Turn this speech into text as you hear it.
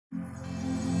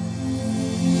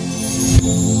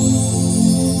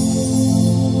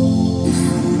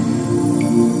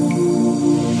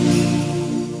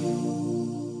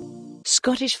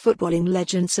Scottish footballing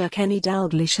legend Sir Kenny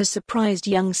Dalglish has surprised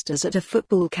youngsters at a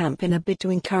football camp in a bid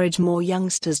to encourage more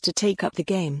youngsters to take up the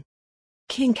game.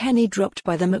 King Kenny dropped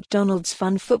by the McDonald's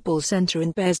Fun Football Centre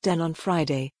in Bearsden on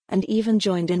Friday, and even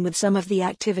joined in with some of the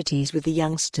activities with the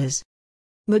youngsters.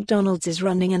 McDonald's is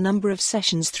running a number of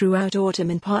sessions throughout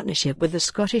autumn in partnership with the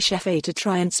Scottish FA to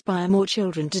try and inspire more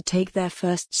children to take their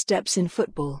first steps in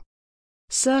football.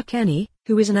 Sir Kenny,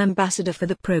 who is an ambassador for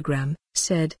the programme,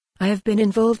 said, "I have been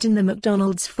involved in the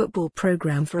McDonald's football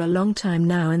programme for a long time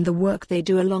now, and the work they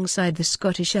do alongside the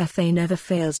Scottish FA never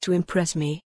fails to impress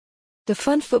me. The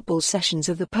fun football sessions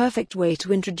are the perfect way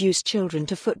to introduce children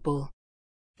to football.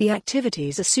 The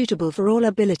activities are suitable for all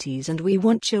abilities, and we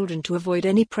want children to avoid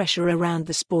any pressure around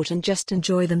the sport and just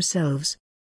enjoy themselves."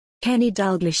 Kenny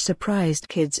Dalglish surprised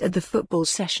kids at the football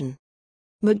session.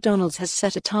 McDonald's has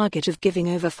set a target of giving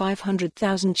over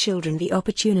 500,000 children the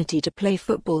opportunity to play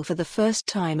football for the first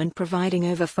time and providing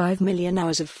over 5 million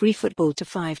hours of free football to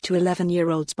 5 to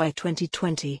 11-year-olds by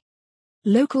 2020.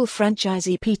 Local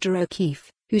franchisee Peter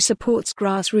O'Keefe, who supports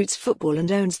grassroots football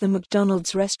and owns the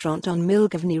McDonald's restaurant on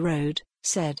Milgavney Road,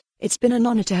 said, "It's been an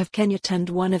honour to have Kenny attend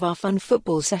one of our fun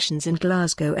football sessions in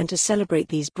Glasgow and to celebrate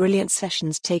these brilliant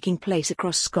sessions taking place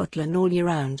across Scotland all year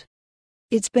round.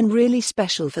 It's been really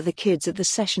special for the kids at the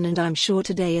session, and I'm sure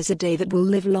today is a day that will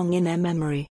live long in their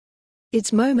memory.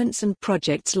 It's moments and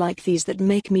projects like these that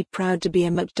make me proud to be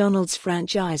a McDonald's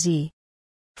franchisee."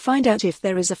 Find out if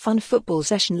there is a fun football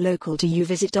session local to you.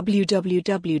 Visit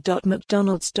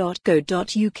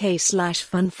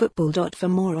www.mcdonalds.co.uk/funfootball. For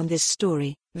more on this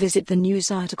story, visit the news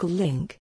article link.